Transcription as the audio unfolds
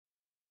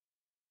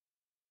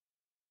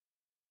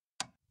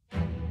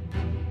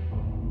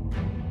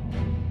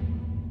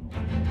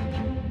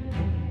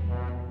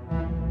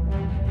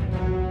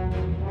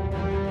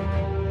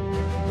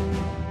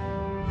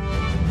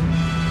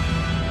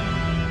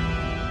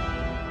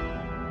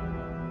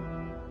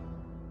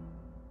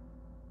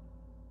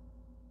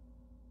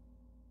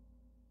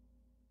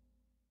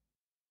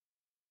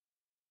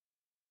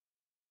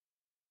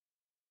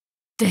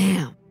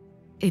Damn.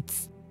 It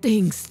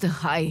stinks to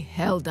high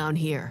hell down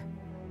here.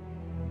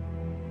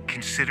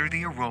 Consider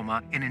the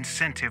aroma an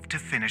incentive to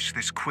finish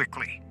this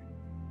quickly.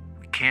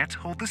 We can't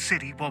hold the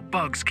city while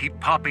bugs keep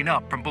popping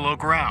up from below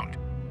ground.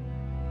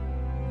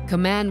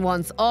 Command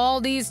wants all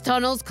these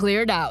tunnels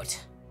cleared out.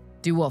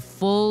 Do a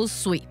full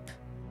sweep.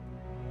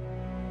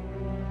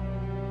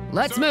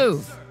 Let's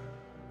move. Sir.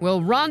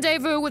 We'll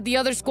rendezvous with the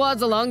other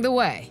squads along the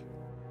way.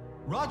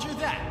 Roger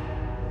that.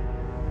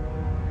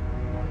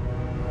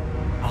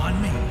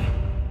 On me.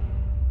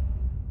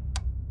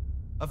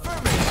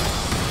 Affirmative.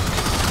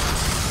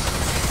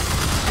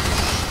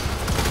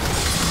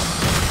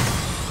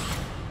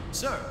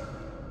 Sir.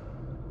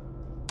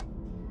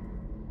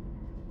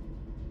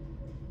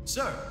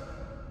 Sir.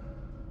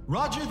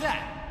 Roger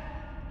that.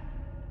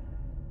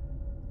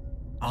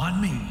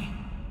 On me.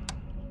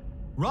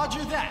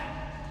 Roger that.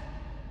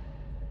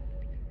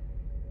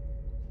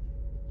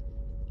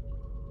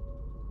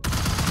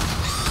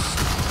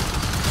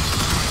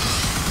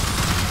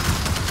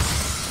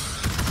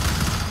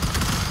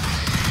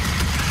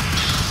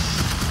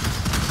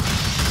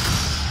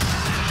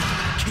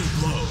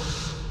 Keep low.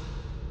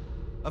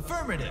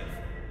 Affirmative.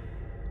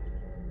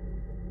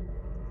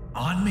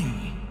 On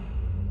me.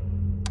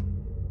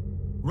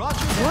 Roger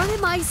that. What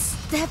am I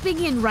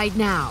stepping in right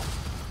now?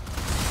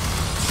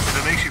 If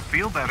it makes you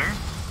feel better,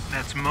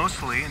 that's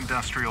mostly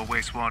industrial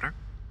wastewater.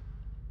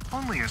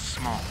 Only a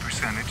small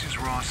percentage is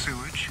raw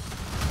sewage.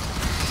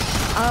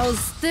 I'll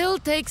still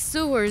take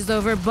sewers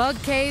over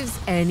bug caves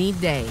any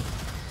day.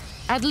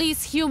 At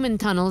least human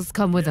tunnels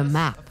come with a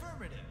map.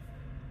 Affirmative.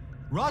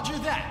 Roger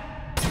that.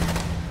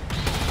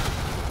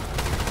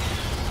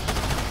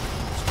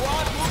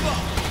 Squad, move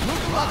up.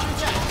 Look, Roger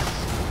that.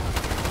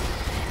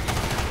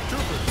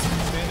 Troopers,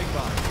 standing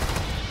by.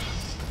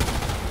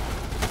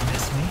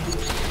 Miss me?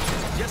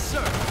 Yes,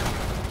 sir.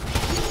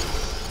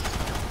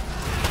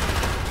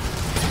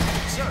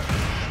 Sir.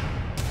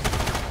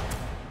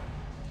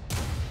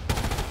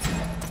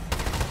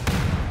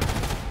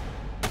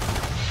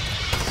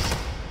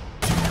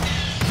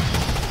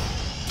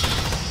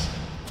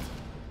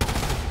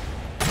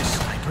 The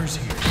sniper's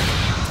here.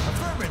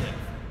 Affirmative.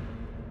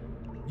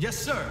 Yes,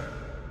 sir.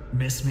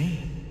 Miss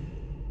me?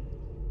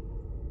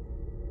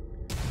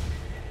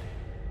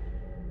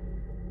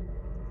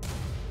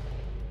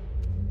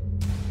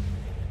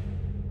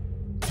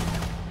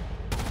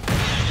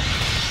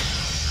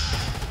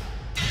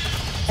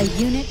 A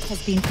unit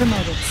has been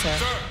promoted, sir.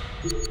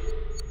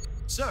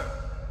 Sir.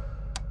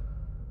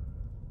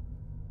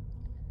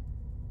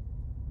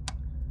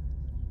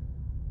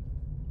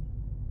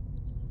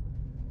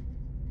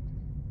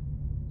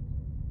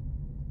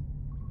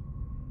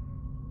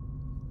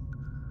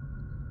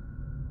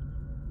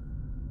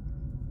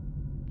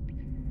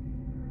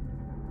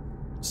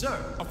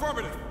 Sir.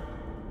 Affirmative.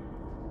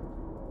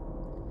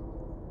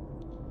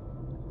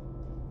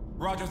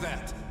 Roger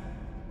that.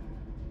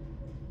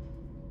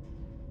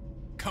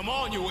 Come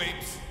on, you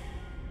apes.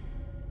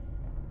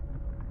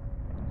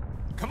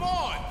 Come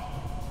on!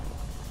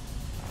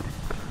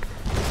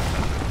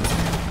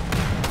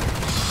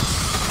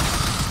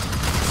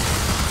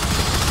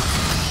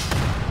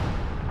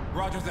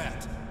 Roger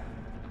that.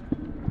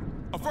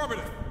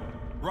 Affirmative.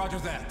 Roger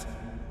that.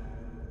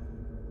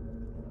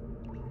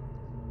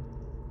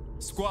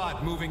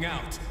 Squad moving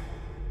out.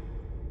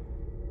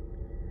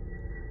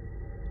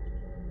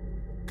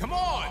 Come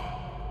on!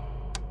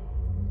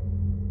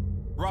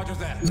 Roger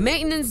that.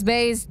 Maintenance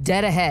base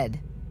dead ahead.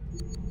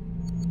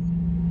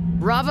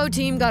 Bravo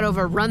team got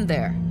overrun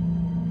there.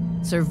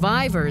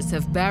 Survivors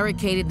have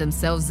barricaded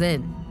themselves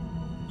in.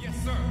 Yes,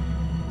 sir.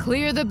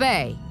 Clear the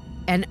bay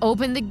and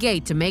open the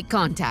gate to make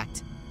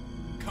contact.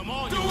 Come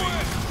on, Do you it!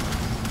 apes.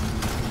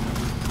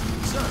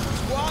 Sir,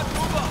 squad,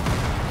 move up.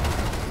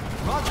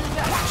 Roger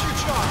that. Watch your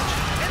charge.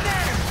 And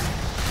there!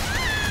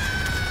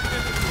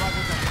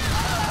 Roger that.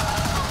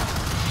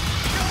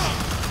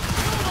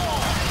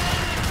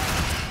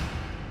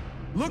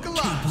 Look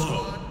alive. Keep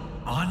low.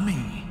 On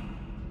me.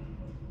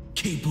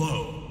 Keep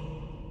low.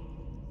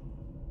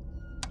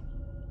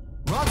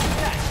 Roger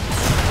that.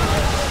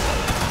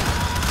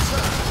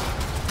 Sir.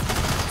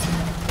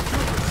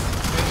 Troopers,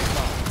 standing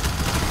by.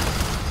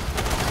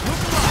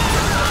 Look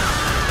alive.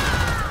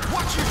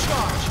 Watch your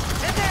charge.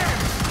 And there!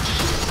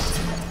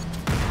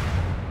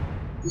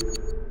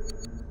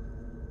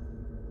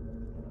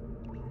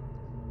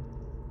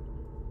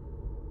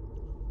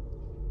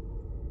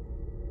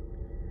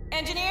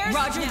 Engineers?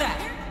 Roger that.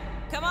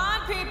 Come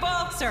on, people!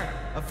 Sir.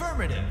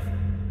 Affirmative.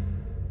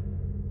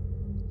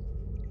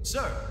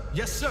 Sir.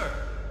 Yes, sir.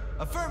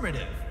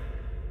 Affirmative.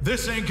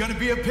 This ain't gonna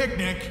be a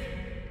picnic.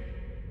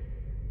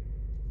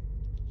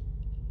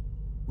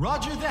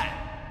 Roger that.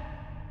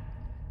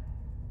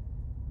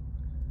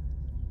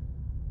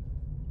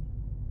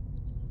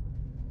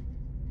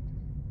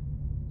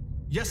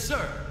 Yes,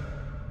 sir.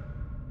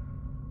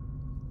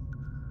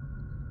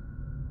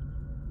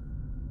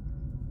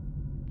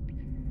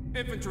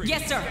 Infantry.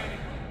 Yes, sir.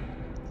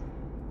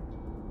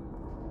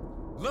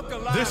 Look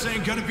alive. This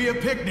ain't gonna be a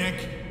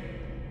picnic.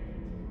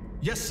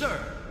 Yes, sir.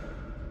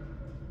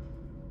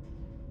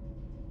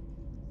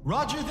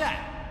 Roger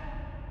that.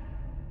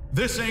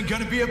 This ain't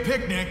gonna be a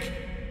picnic.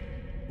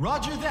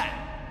 Roger that.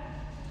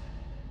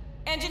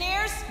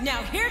 Engineers,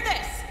 now hear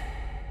this.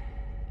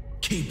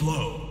 Keep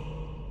low.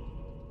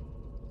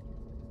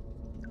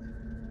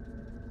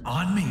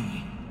 On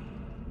me.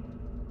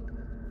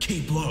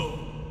 Keep low.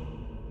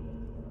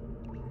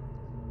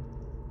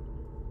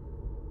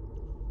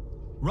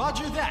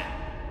 Roger that.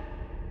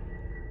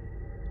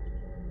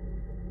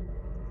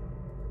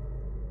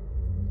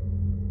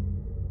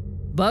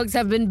 Bugs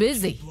have been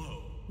busy.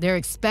 They're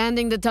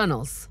expanding the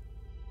tunnels.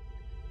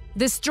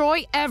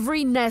 Destroy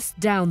every nest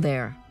down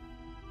there,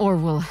 or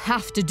we'll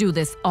have to do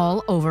this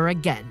all over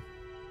again.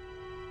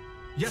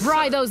 Yes,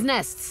 Fry sir. those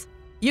nests!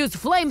 Use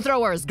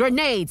flamethrowers,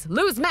 grenades,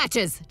 loose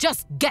matches!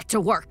 Just get to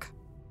work!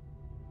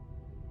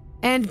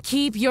 And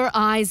keep your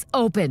eyes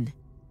open.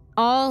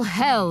 All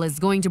hell is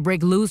going to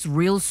break loose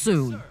real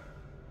soon.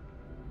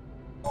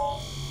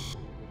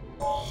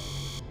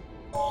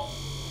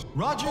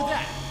 Roger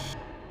that.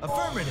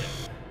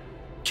 Affirmative.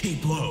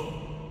 Keep low.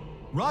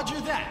 Roger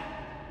that.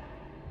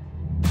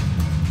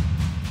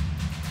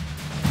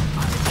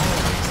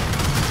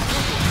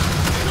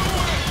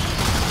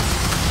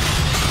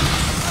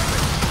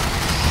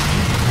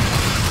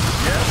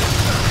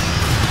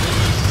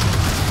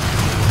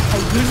 A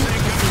unit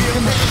has been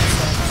promoted,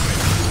 sir.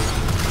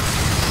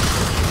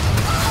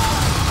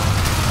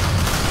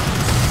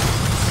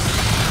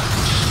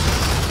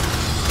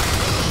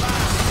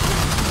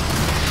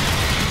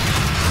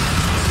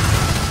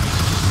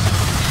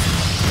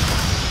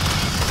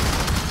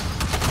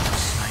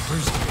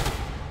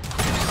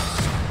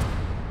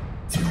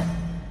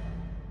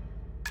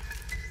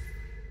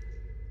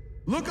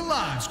 Look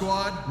alive,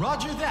 squad.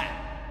 Roger that.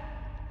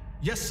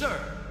 Yes, sir.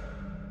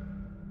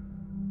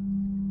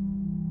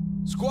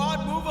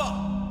 Squad, move up.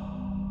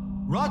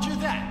 Roger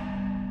that.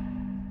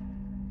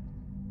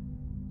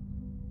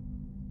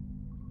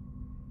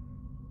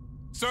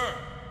 Sir.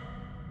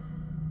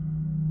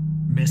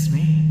 Miss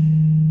me?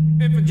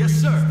 Infantry. Yes,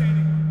 sir.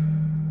 Standing.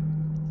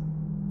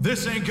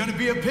 This ain't gonna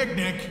be a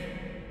picnic.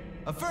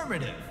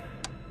 Affirmative.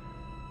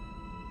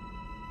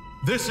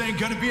 This ain't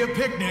gonna be a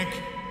picnic.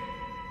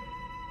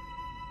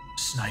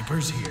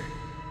 Snipers here.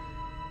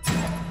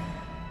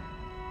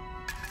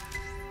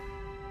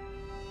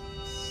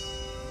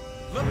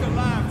 Look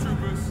alive,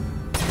 troopers.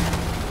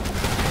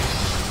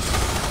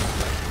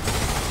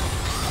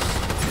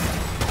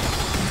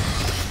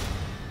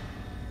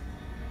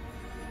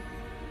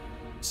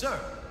 Sir.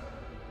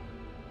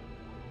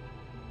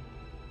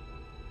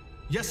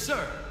 Yes,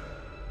 sir.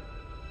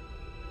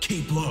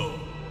 Keep low.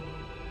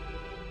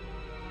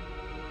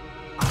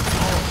 I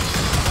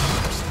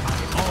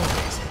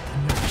always hit the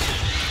nurse.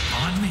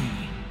 On me.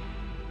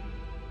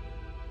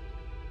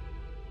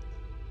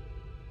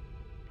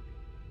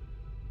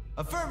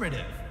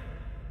 Affirmative.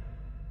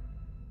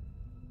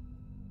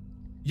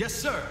 Yes,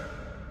 sir.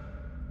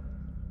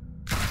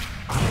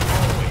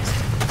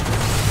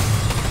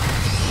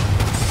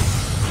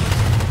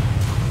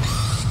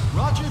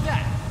 Roger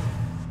that.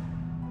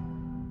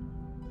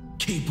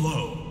 Keep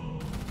low.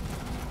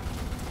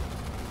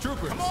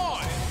 Troopers. Come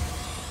on.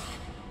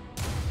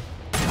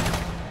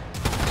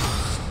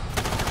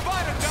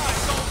 Fight or die,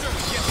 soldier.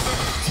 Yes, sir.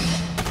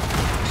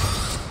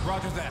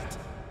 Roger that.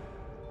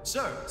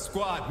 Sir.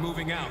 Squad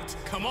moving out.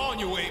 Come on,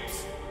 you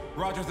apes.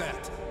 Roger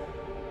that.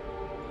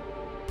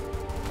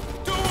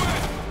 Do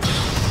it!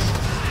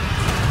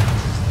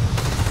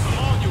 Come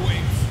on, you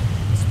apes.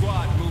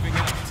 Squad moving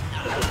out.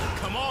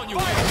 Come on, you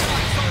apes.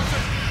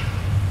 Soldier.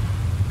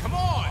 Come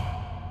on!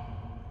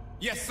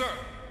 Yes, sir.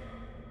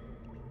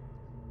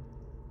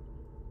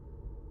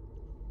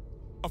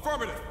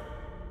 Affirmative.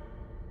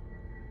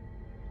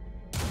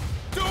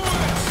 Do it!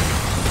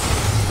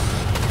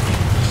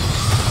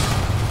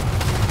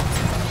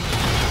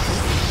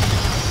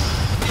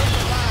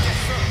 Yes,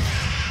 sir.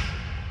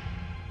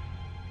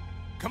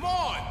 Come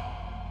on!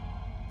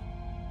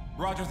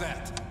 Roger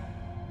that.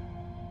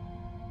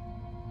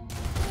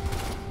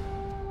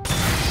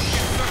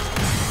 Yes, sir.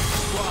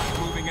 Squad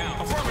moving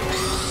out. Affirmative.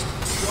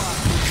 Squad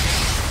moving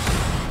out.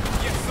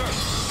 Yes, sir.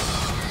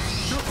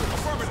 Trooper,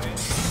 affirmative.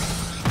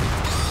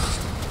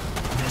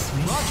 Miss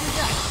me? Roger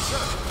that,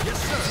 sir. Yes,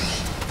 sir.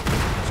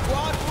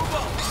 Squad move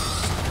up.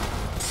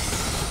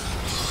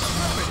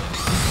 Affirmative.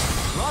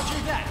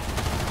 Roger that.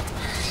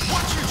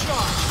 Watch your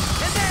charge.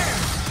 In there.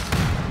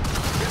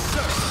 Yes,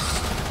 sir.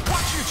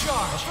 Watch your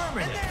charge.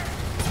 Affirmative.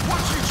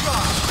 Watch your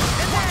charge.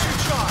 And watch your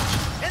charge.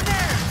 In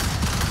there.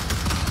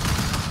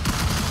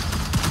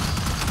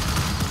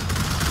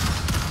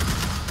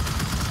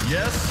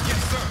 Yes.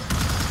 Yes, sir.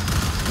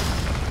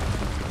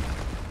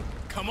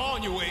 Come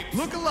on, you apes.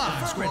 Look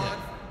alive, squad.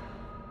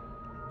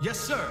 Yes,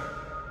 sir.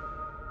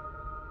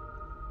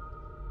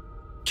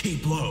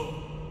 Keep low.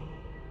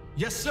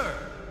 Yes, sir.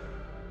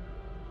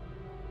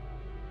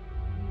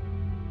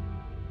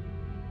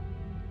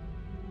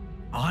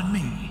 On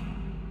me.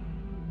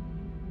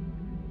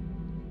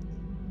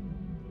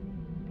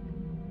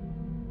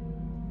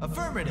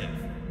 Affirmative.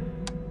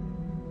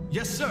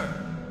 Yes, sir.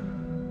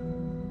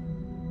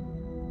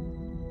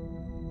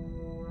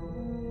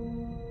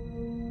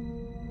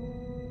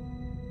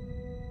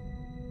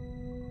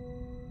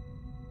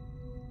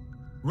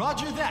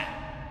 Roger that.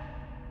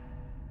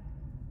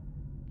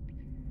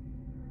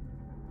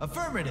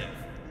 Affirmative.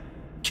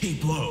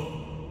 Keep low.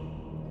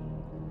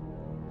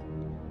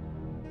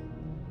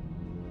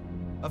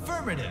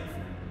 Affirmative.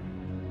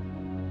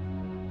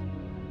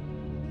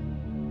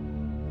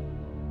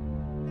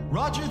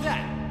 Roger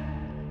that.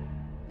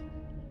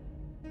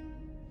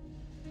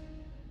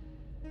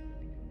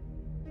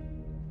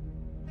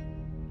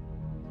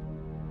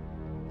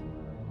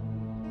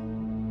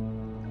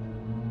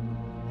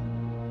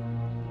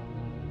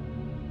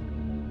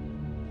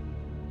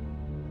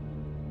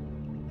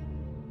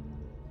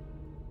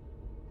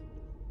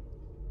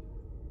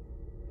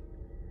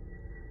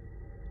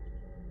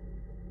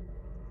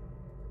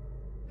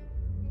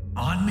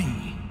 On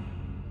me.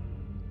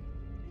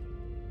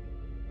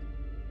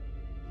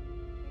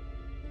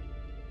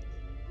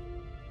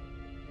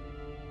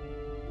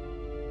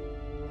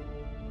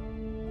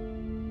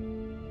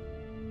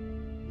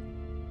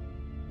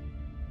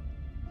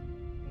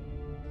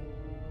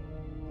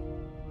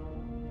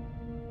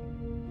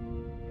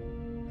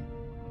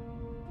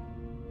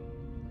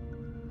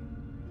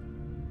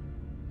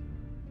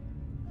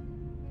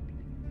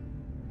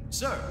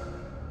 Sir.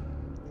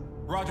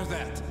 Roger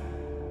that.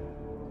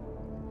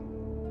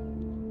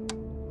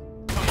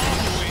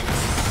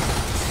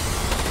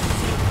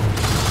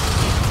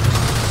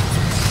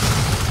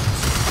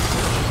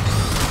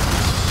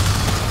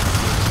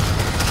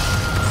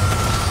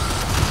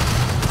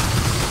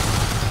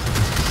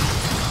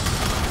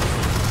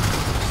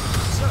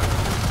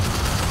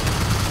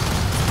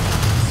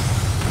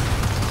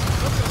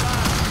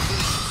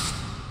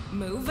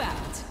 Move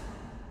out.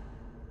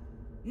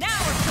 Now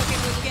we're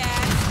cooking with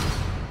gas.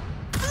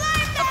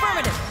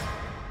 Affirmative.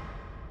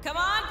 Come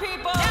on,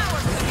 people. Now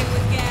we're cooking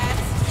with gas.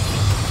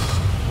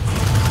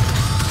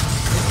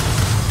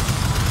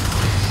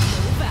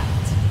 Move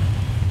out.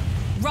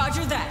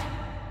 Roger that.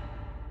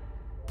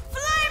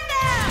 Flame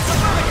down.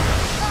 Affirmative.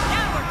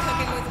 Now we're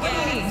cooking with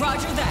gas.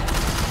 Roger that.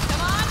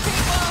 Come on,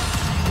 people.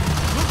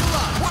 Look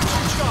alive. Watch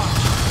your charge.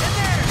 In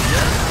there.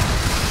 Yes.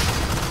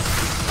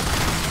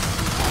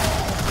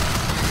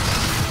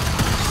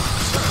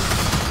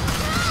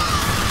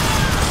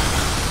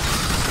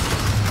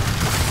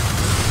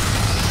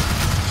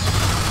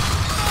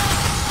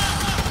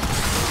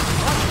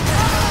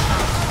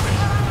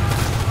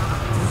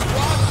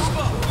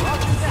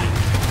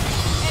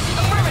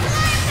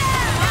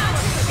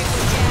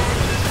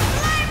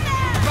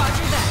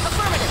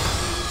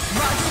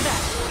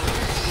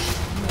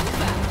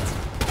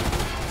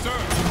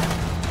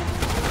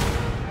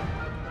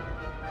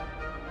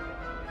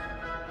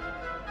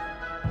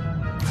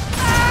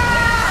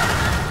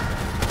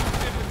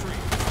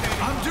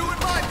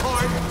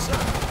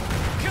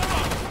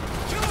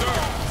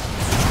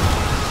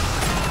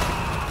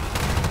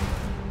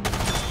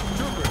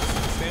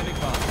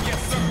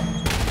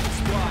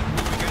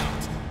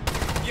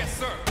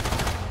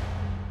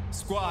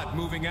 Squad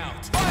moving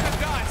out. Fight or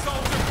die,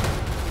 soldier!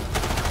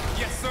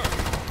 Yes, sir.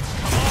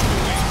 Come on,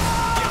 Louis.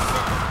 Yes,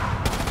 sir.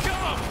 Kill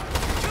them!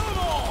 Kill them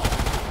all!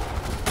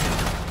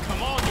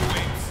 Come on, you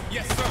wings.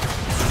 Yes, sir.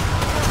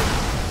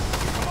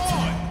 Come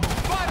on!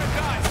 Fight or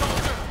die,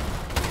 soldier!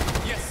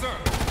 Yes, sir.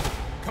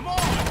 Come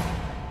on!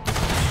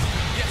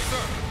 Yes,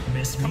 sir.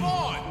 Miss me? Come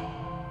on!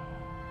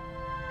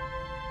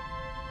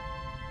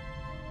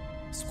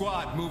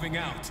 Squad moving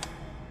out.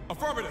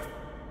 Affirmative.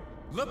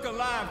 Look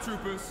alive,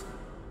 troopers.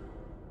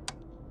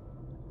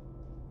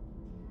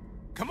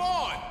 Come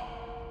on!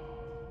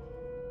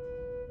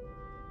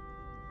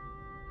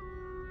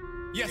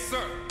 Yes,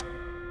 sir.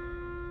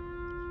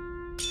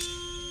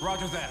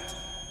 Roger that.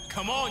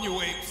 Come on, you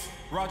apes.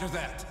 Roger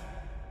that.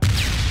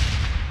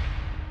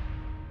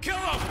 Kill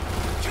them!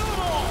 Kill them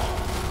all!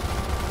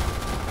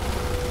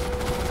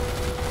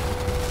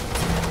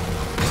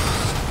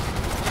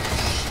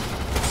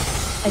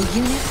 A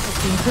unit has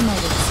been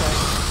promoted,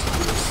 sir.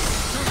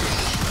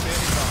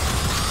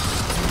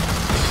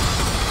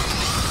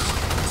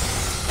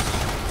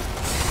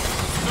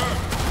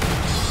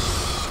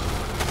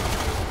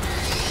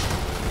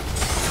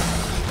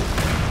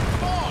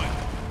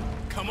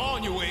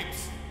 You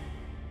apes.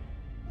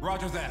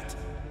 Roger that.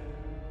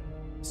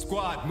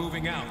 Squad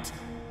moving out.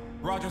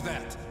 Roger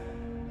that.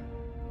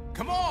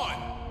 Come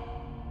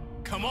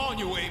on! Come on,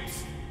 you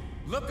apes.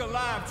 Look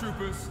alive,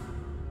 troopers.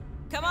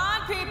 Come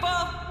on,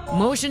 people.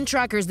 Motion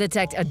trackers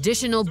detect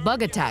additional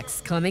bug attacks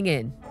coming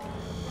in.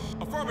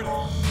 Affirmative.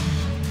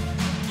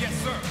 Yes,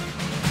 sir.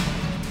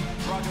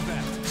 Roger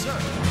that. Sir.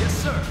 Yes,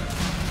 sir.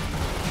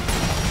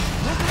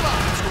 Look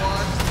alive,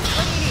 squad.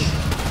 What do you need?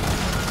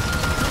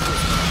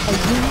 A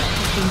unit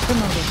has been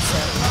promoted,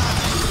 sir.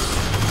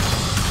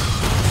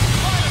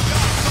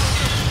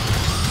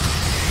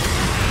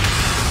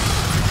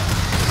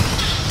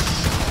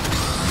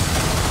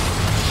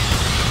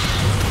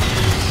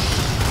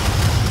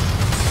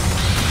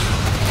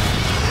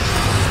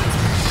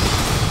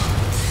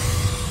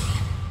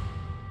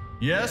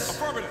 Yes?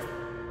 Affirmative.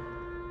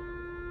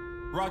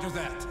 Roger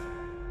that.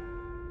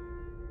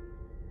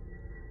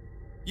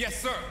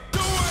 Yes, sir. Do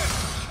it!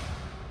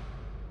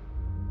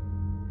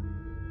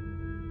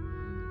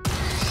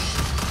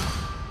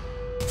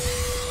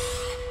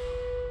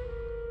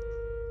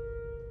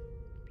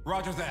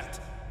 Roger that.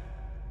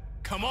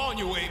 Come on,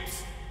 you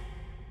apes.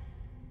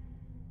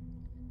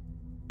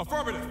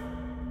 Affirmative.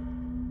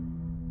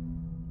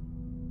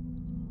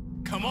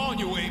 Come on,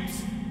 you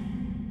apes.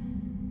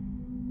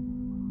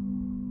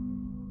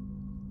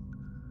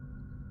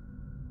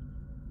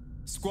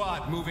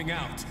 Squad moving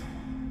out.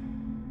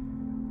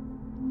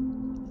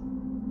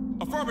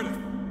 Affirmative.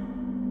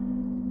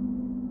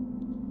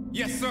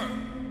 Yes, sir.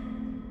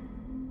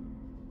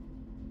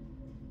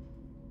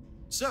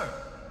 Sir.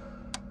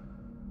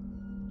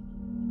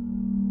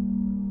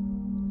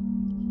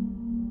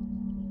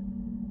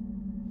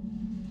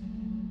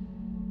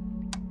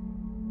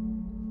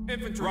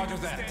 Infantry. Roger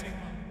that.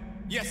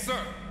 Yes, sir.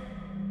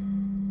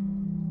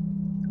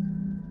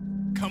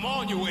 Come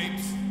on, you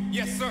apes.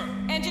 Yes, sir.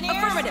 Engineers?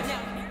 Affirmative.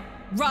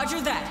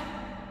 Roger that.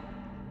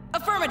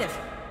 Affirmative.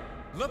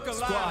 Look alive.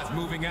 Squad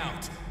moving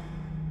out.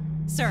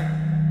 Sir.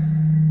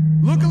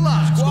 Look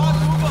alive, squad.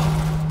 Move up.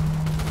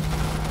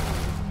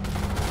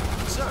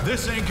 Sir.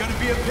 This ain't gonna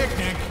be a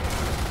picnic.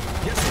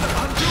 Yes, sir.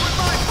 I'm doing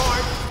my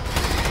part.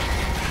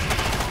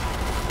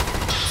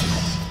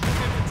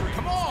 Infantry.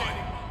 Come on.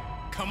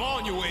 Come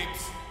on, you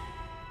apes.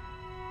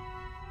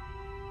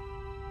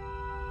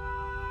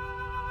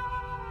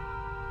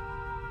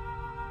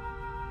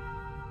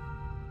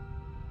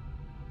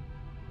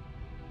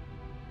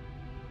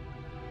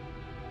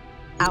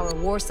 Our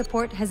war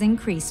support has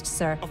increased,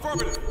 sir.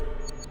 Affirmative.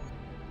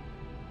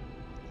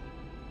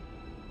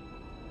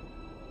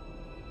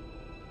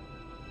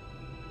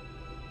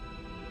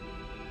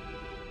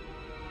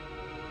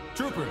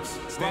 Troopers,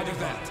 roger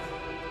that.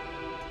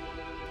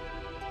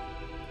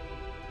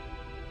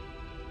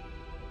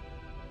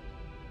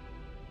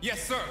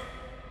 Yes, sir.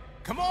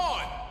 Come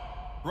on.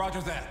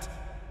 Roger that.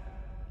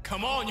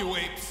 Come on, you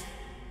apes.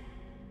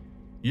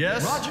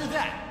 Yes? Roger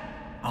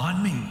that.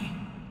 On me.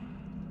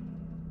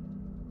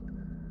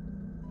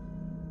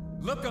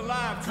 Look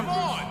alive, come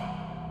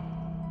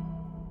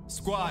on!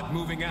 Squad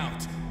moving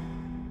out.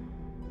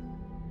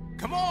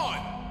 Come on!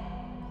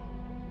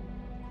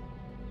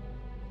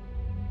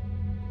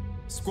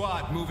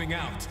 Squad moving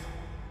out.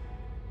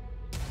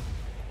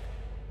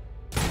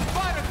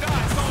 Fight or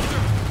die,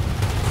 soldier!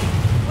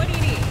 What do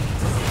you need?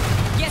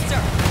 Yes,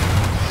 sir.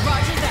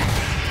 Roger that.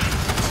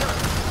 Sir.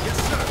 Yes,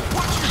 sir.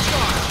 What's your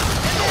charge?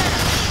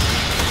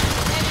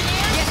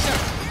 Engineer? Yes, sir.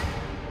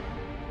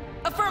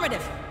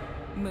 Affirmative.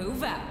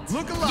 Move out.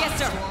 Look alive, yes,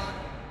 sir. squad.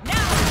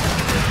 Now,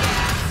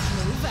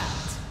 move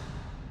out.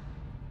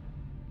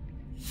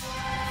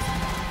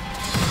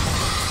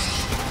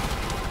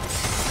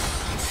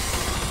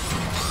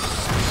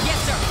 Yes,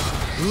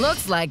 sir.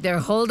 Looks like they're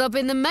holed up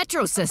in the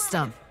metro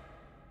system.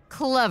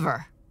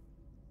 Clever.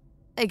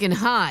 They can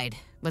hide,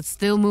 but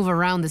still move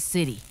around the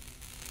city.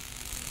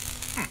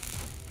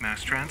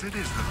 Mass transit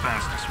is the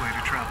fastest way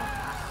to travel,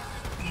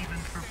 even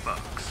for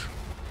bugs.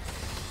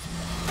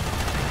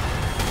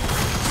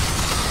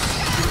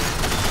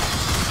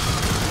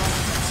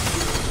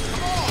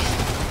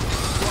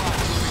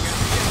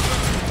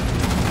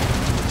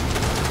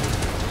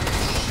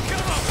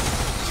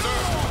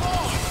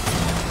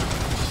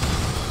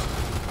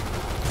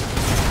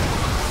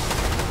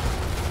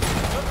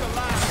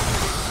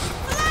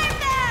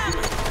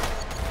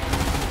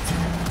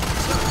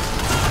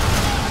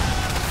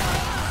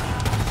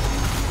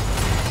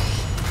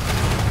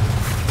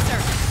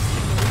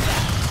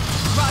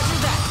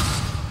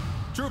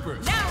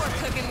 Troopers, Now we're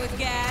cooking with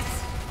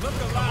gas. look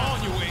alive. Come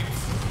on, you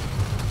apes.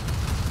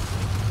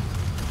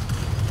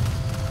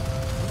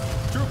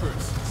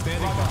 Troopers,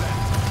 standing by.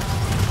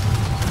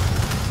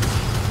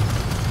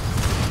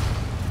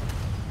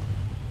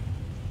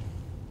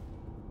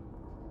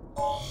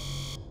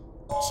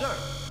 Sir.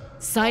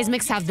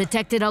 Seismics have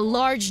detected a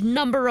large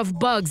number of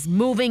bugs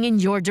moving in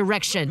your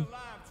direction. Alive,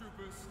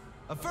 troopers.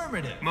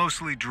 Affirmative.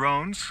 Mostly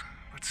drones,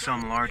 but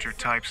some larger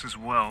types as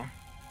well.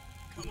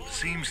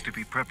 Seems to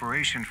be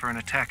preparation for an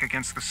attack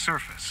against the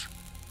surface.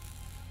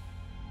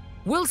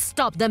 We'll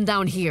stop them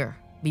down here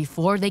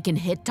before they can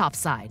hit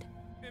topside.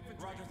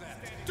 Roger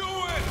that. Do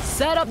it!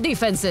 Set up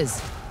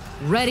defenses.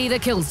 Ready to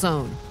kill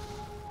zone.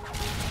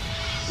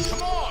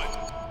 Come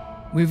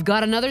on! We've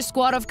got another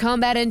squad of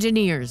combat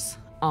engineers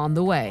on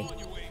the way.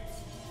 You apes.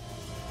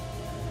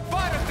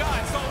 Fight or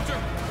die,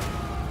 soldier!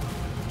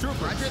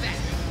 Troopers. Roger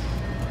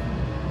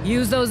that.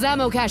 Use those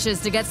ammo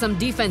caches to get some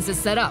defenses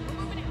set up.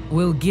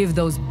 We'll give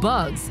those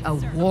bugs a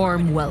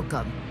warm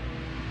welcome.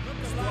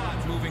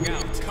 Squad's moving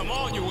out. Come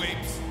on, you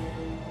apes.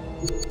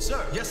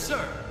 Sir. Yes,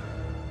 sir.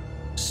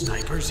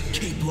 Snipers here.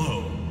 Keep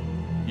low.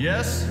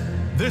 Yes?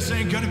 This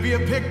ain't gonna be a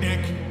picnic.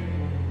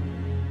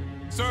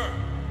 Sir.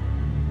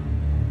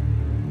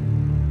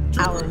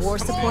 Our Troopers, war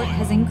come support on.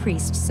 has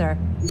increased, sir.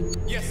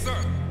 Yes, sir.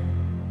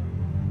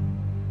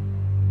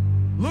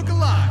 Look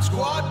alive,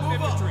 squad.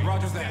 Move up. Infantry.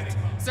 Roger that.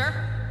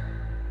 Sir?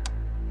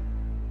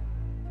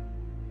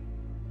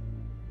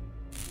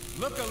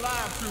 Look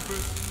alive,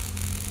 troopers.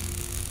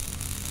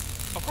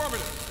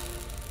 Affirmative.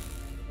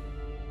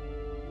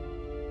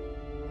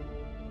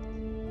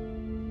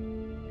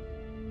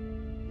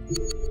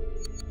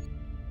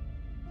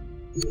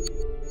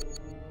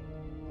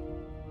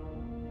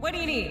 What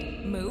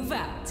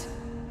out.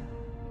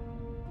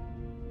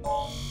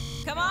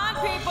 Come on,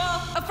 people!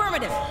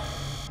 Affirmative!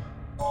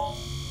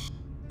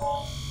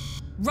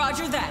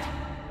 Roger that.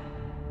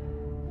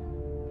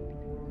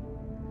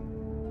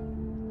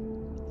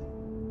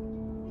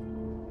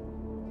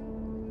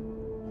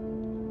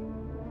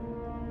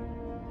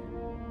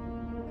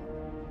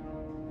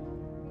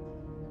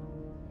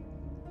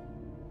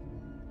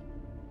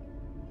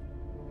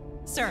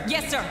 Sir.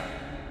 Yes, sir.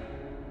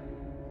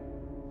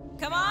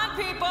 Come on,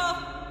 people!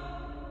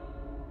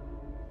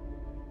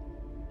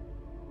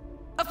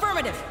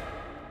 Affirmative.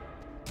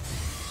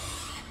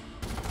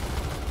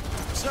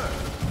 Sir,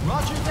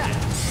 roger that.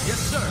 Yes,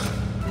 sir.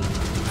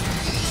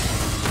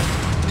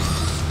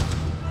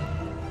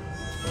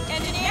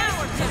 Engineer, now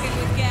we're cooking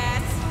with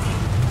gas.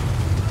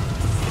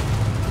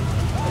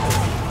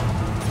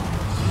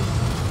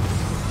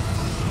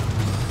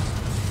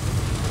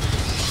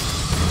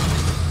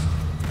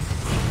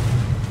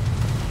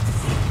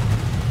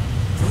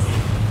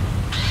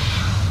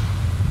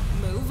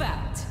 Move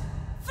out.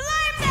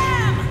 Flame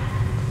them!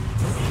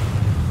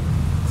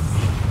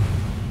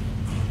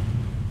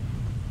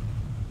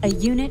 A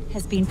unit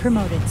has been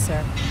promoted,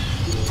 sir.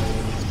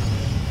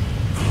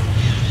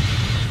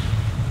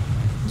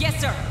 Yes,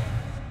 sir.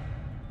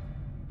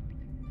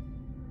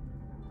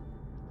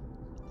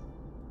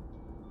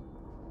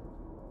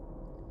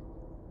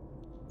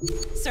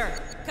 Sir,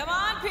 come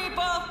on,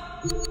 people!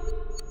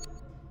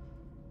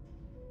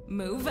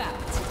 Move out.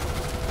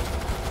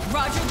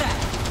 Roger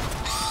that.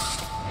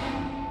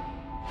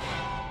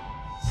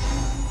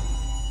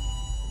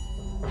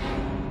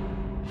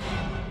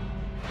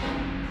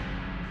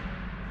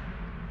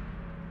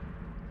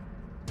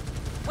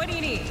 What do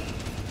you need?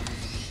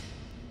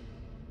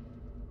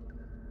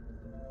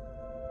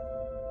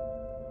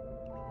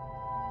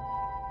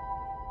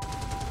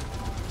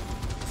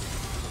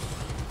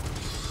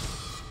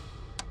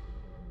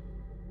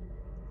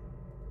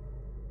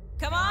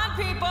 Come on,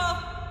 people!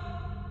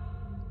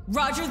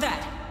 Roger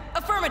that.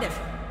 Affirmative.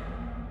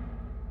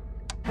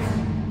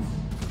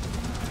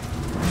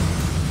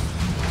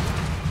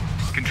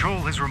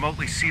 Control has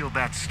remotely sealed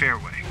that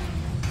stairway.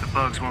 The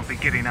bugs won't be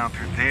getting out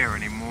through there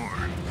anymore.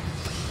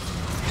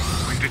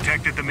 We've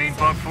detected the main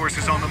bug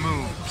forces on the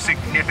move.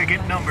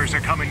 Significant numbers are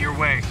coming your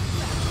way.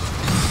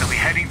 They'll be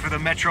heading for the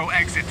metro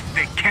exit.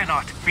 They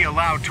cannot be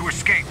allowed to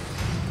escape.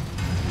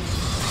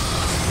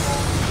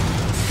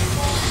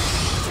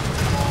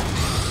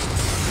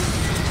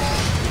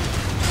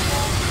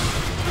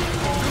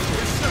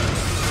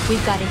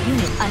 We've got a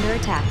unit under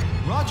attack.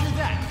 Roger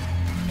that.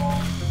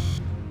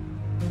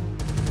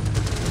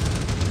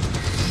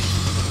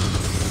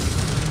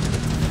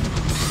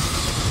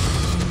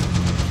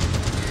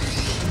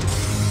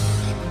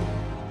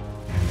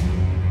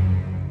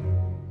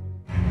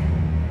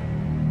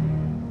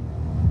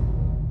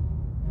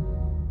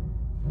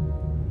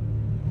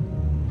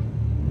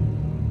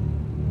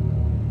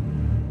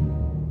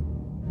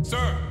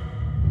 Sir,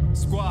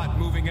 squad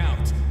moving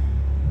out.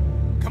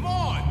 Come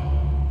on!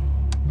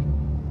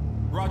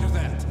 Roger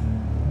that.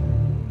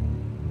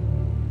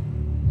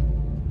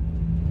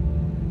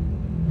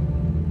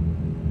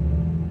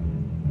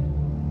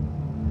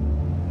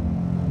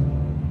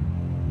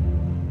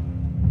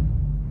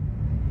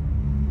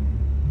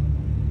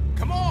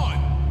 Come on!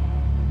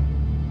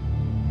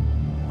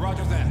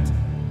 Roger that.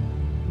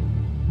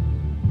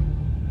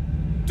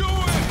 Do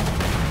it!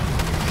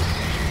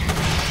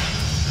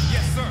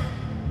 Yes, sir.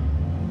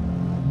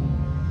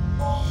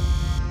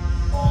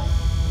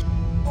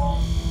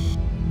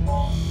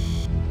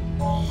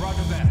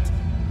 Roger that.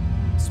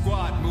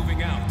 Squad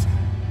moving out.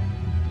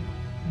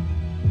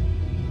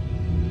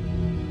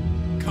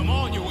 Come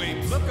on, you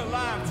apes. Look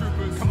alive,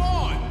 troopers. Come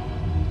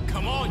on.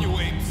 Come on, you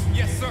apes.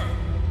 Yes, sir.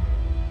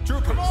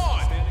 Troopers. Come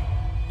on. Standing.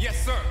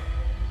 Yes, sir.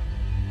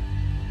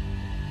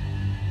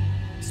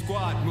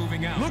 Squad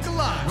moving out. Look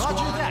alive. Roger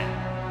Squad.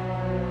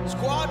 that.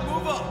 Squad,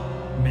 move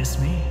up. Miss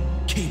me?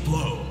 Keep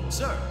low.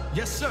 Sir.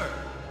 Yes, sir.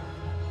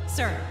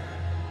 Sir.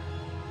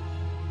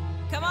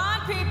 Come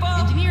on, people!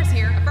 Engineers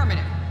here.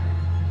 Affirmative.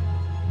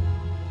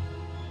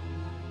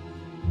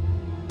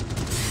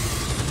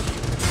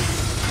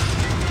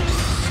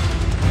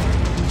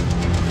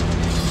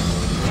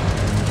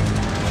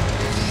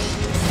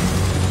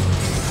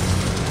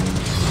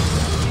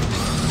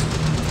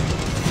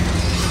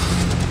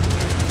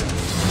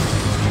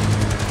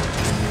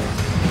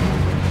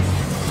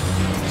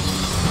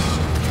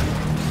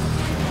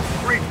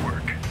 Great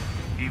work.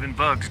 Even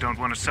bugs don't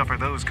want to suffer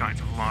those kinds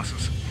of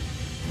losses.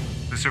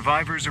 The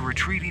survivors are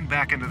retreating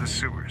back into the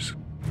sewers.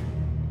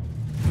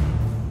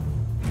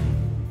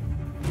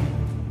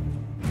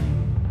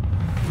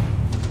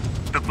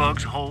 The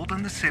bugs' hold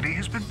on the city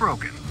has been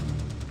broken.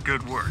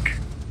 Good work.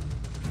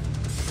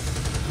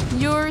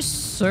 You're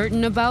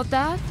certain about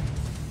that?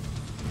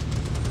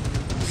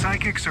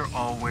 Psychics are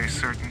always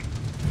certain.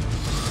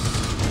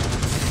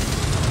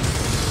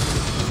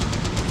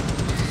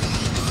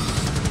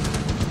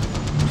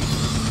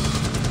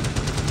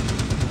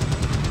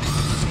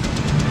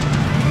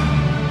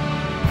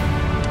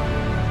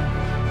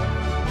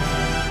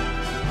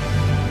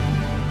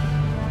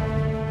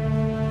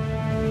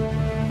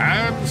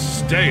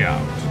 day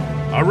out.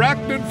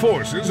 Arachnid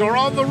forces are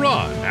on the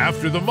run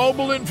after the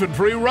mobile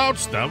infantry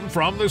routs them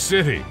from the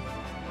city.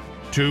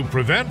 To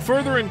prevent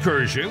further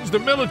incursions, the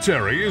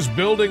military is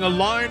building a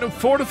line of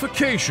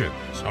fortifications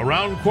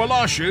around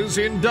Qualash's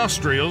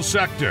industrial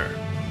sector.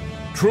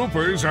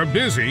 Troopers are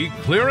busy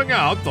clearing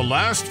out the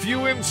last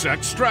few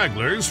insect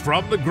stragglers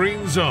from the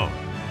green zone.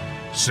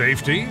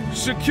 Safety,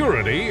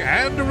 security,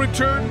 and a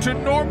return to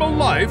normal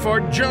life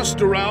are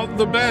just around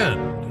the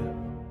bend.